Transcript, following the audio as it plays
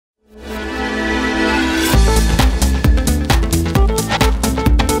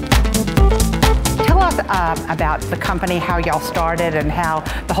about the company, how y'all started, and how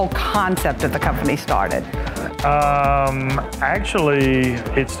the whole concept of the company started? Actually,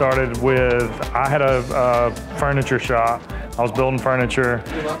 it started with, I had a furniture shop. I was building furniture,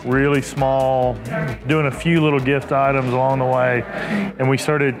 really small, doing a few little gift items along the way, and we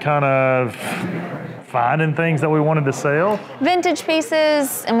started kind of finding things that we wanted to sell. Vintage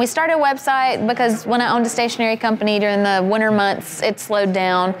pieces, and we started a website because when I owned a stationery company during the winter months, it slowed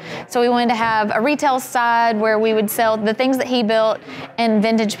down. So we wanted to have a retail side where we would sell the things that he built and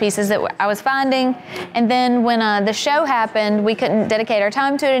vintage pieces that I was finding. And then when the show happened, we couldn't dedicate our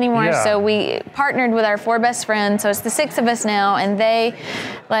time to it anymore, so we partnered with our 4 best friends. So it's the 6 of us now, and they,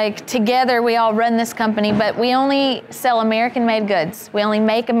 like, together we all run this company, but we only sell American-made goods. We only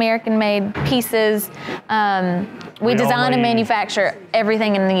make American-made pieces. We design and manufacture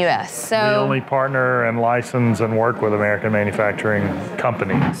everything in the U.S. So we only partner and license and work with American manufacturing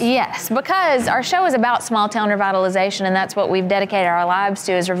companies. Yes, because our show is about small town revitalization, and that's what we've dedicated our lives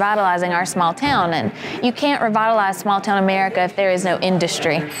to, is revitalizing our small town. And you can't revitalize small town America if there is no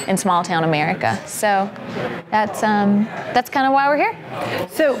industry in small town America. So that's kind of why we're here.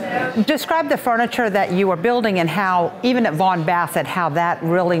 So describe the furniture that you are building and how, even at Vaughan Bassett, how that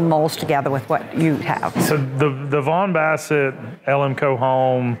really molds together with what you have. So the Vaughan Bassett LMCO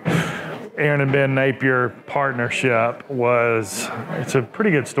Home, Erin and Ben Napier partnership it's a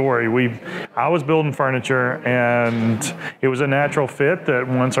pretty good story. I was building furniture, and it was a natural fit that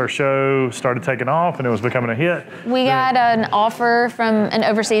once our show started taking off and it was becoming a hit. We got an offer from an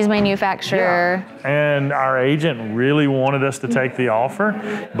overseas manufacturer. Yeah. And our agent really wanted us to take the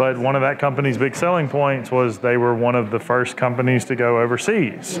offer, but one of that company's big selling points was they were one of the first companies to go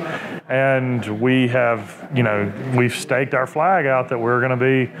overseas. And we've staked our flag out that we're going to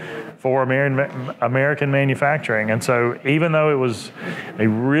be for American manufacturing. And so even though it was a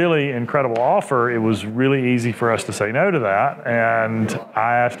really incredible offer, it was really easy for us to say no to that. And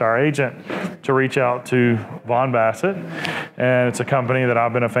I asked our agent to reach out to Vaughan Bassett. And it's a company that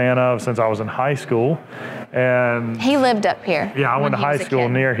I've been a fan of since I was in high school. And he lived up here. Yeah, I went to high school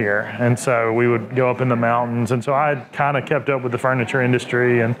near here. And so we would go up in the mountains. And so I had kind of kept up with the furniture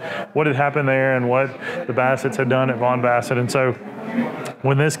industry and what had happened there and what the Bassetts had done at Vaughan Bassett. And so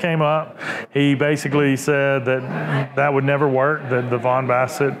when this came up, he basically said that would never work, that the Vaughan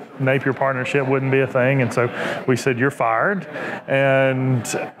Bassett Napier partnership wouldn't be a thing. And so we said, "You're fired." And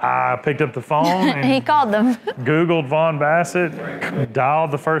I picked up the phone and he called them. Googled Vaughan Bassett,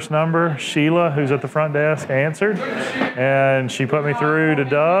 dialed the first number. Sheila, who's at the front desk, answered, and she put me through to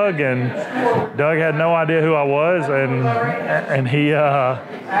Doug, and Doug had no idea who I was, and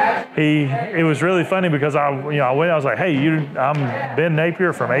it was really funny because I went, I was like, "Hey, I'm Ben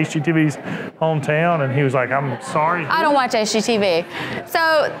Napier from HGTV'S Home Town," and he was like, "I'm sorry." I don't watch HGTV,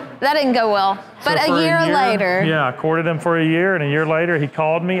 so that didn't go well. But a year later. Yeah, I courted him for a year, and a year later he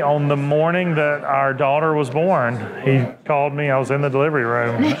called me on the morning that our daughter was born. He called me, I was in the delivery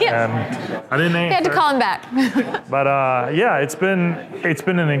room, and I didn't answer. You had to call him back. But yeah, it's been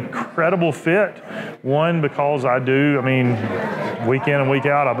an incredible fit. One, because week in and week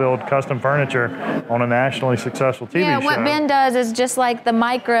out, I build custom furniture on a nationally successful TV show. Yeah, what Ben does is just like the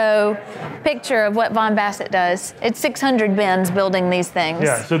micro picture of what Vaughan Bassett does. It's 600 Bens building these things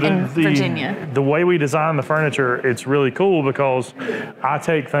in Virginia. The way we design the furniture, it's really cool because I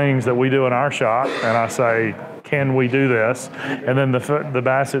take things that we do in our shop and I say, "Can we do this?" And then the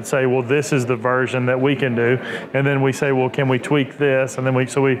Bassetts say, "Well, this is the version that we can do." And then we say, "Well, can we tweak this?" And then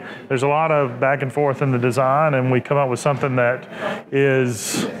there's a lot of back and forth in the design, and we come up with something that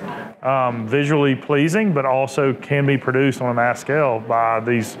is visually pleasing, but also can be produced on a mass scale by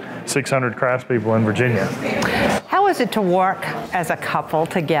these 600 craftspeople in Virginia. How is it to work as a couple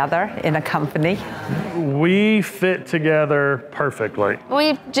together in a company? We fit together perfectly.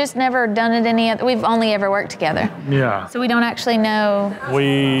 We've just never done it we've only ever worked together. Yeah. So we don't actually know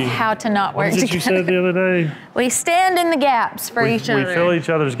how to not work together. What did you say the other day? We stand in the gaps for each other. We fill each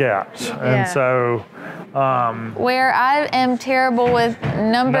other's gaps. And so where I am terrible with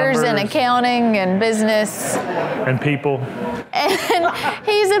numbers and accounting and business. And people. And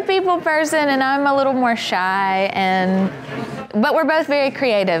he's a people person and I'm a little more shy, but we're both very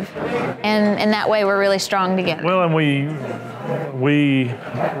creative. And in that way we're really strong together. Well, and we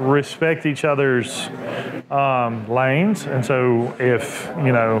respect each other's lanes, and so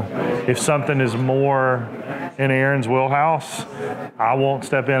if something is more in Erin's wheelhouse, I won't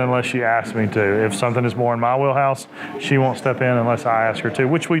step in unless she asks me to. If something is more in my wheelhouse, she won't step in unless I ask her to,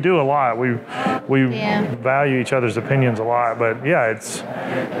 which we do a lot. We value each other's opinions a lot, but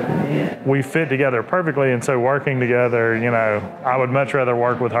we fit together perfectly, and so working together, I would much rather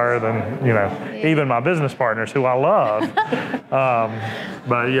work with her than even my business partners, who I love.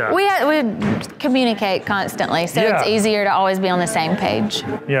 But yeah, we communicate constantly, so it's easier to always be on the same page.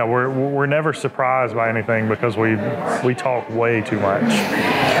 Yeah, we're never surprised by anything because we talk way too much.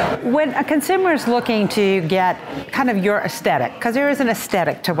 When a consumer is looking to get kind of your aesthetic, because there is an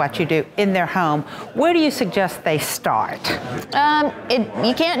aesthetic to what you do in their home, where do you suggest they start?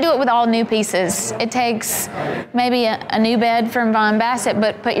 You can't do it with all new pieces. It takes maybe a new bed from Vaughan Bassett,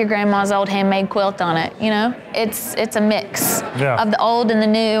 but put your grandma's old handmade quilt on it. It's a mix of the old and the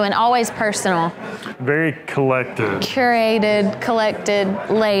new, and always personal. Very collected. Curated, collected,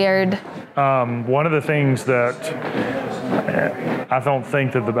 layered. One of the things that I don't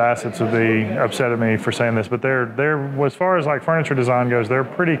think that the Bassetts would be upset at me for saying this, but they're as far as like furniture design goes, they're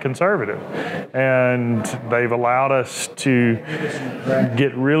pretty conservative, and they've allowed us to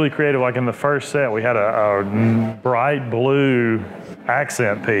get really creative. Like in the first set, we had a bright blue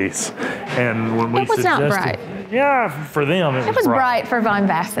accent piece, and when we suggested, not bright. Yeah, for them it was bright for Vaughan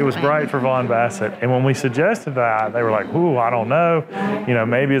Bassett. It was bright for Vaughan Bassett, and when we suggested that, they were like, "Ooh, I don't know,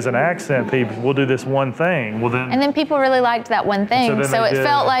 maybe as an accent piece, we'll do this one thing." Well, then people really liked that one thing, so it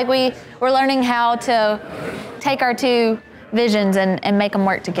felt like we were learning how to take our two visions and make them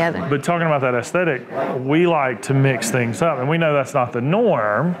work together. But talking about that aesthetic, we like to mix things up, and we know that's not the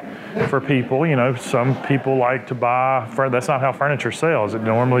norm for people. Some people like to buy, that's not how furniture sells. It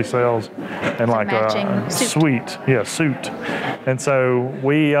normally sells in like a suite. And so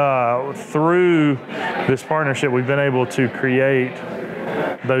we, through this partnership, we've been able to create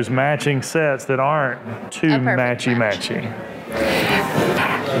those matching sets that aren't too matchy-matchy.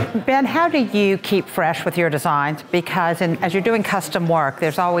 Ben, how do you keep fresh with your designs? Because as you're doing custom work,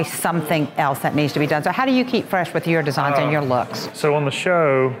 there's always something else that needs to be done. So how do you keep fresh with your designs and your looks? So on the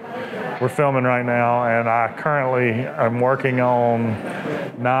show, we're filming right now, and I currently am working on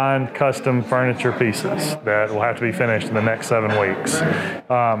 9 custom furniture pieces that will have to be finished in the next 7 weeks.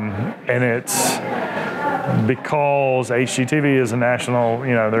 And it's because HGTV is a national,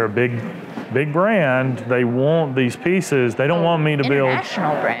 they're a big brand. They want these pieces. They don't want me to build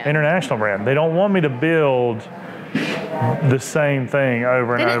international brand. They don't want me to build the same thing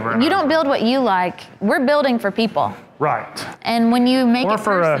over and over. You don't build what you like. We're building for people. Right. And when you make it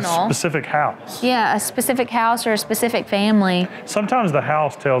for personal, a specific house. Yeah, a specific house or a specific family. Sometimes the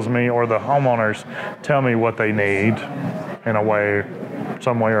house tells me, or the homeowners tell me what they need in a way,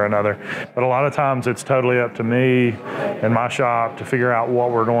 some way or another. But a lot of times it's totally up to me and my shop to figure out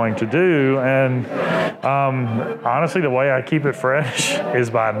what we're going to do. And honestly, the way I keep it fresh is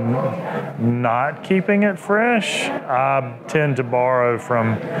by not keeping it fresh. I tend to borrow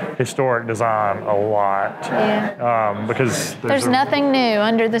from historic design a lot. Yeah. Because there's nothing new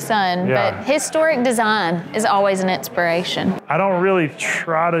under the sun, but historic design is always an inspiration. I don't really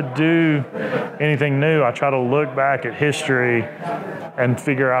try to do anything new. I try to look back at history and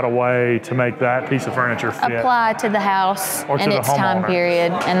figure out a way to make that piece of furniture fit. Apply to the house and its time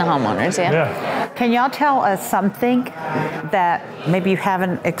period and the homeowners, Can y'all tell us something that maybe you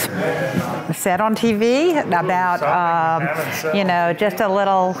haven't said on TV about, just a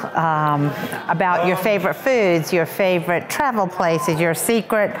little about your favorite foods, your favorite travel places, your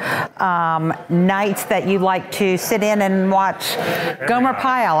secret nights that you like to sit in and watch Gomer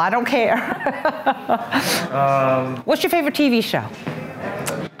Pyle? I don't care. What's your favorite TV show?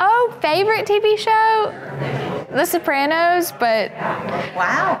 Oh, favorite TV show? The Sopranos, but...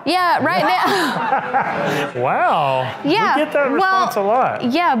 Wow. Yeah, right now. Wow. Yeah. We get that response a lot.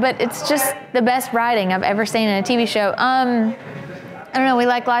 Yeah, but it's just the best writing I've ever seen in a TV show. I don't know, we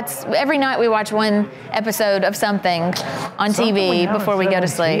like lots. Every night we watch one episode of something on TV before we go to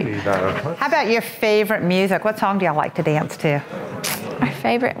sleep. How about your favorite music? What song do y'all like to dance to? Our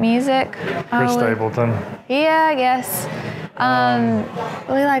favorite music? Chris Stapleton. Yeah, I guess.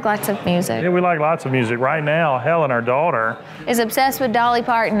 We like lots of music. Yeah, we like lots of music. Right now, Helen, our daughter, is obsessed with Dolly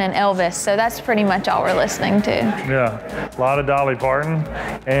Parton and Elvis, so that's pretty much all we're listening to. Yeah, a lot of Dolly Parton,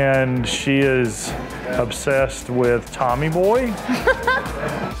 and she is obsessed with Tommy Boy,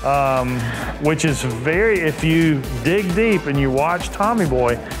 which is if you dig deep and you watch Tommy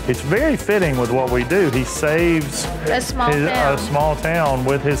Boy, it's very fitting with what we do. He saves a small town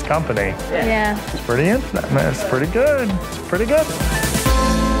with his company. Yeah. It's pretty good. It's pretty good.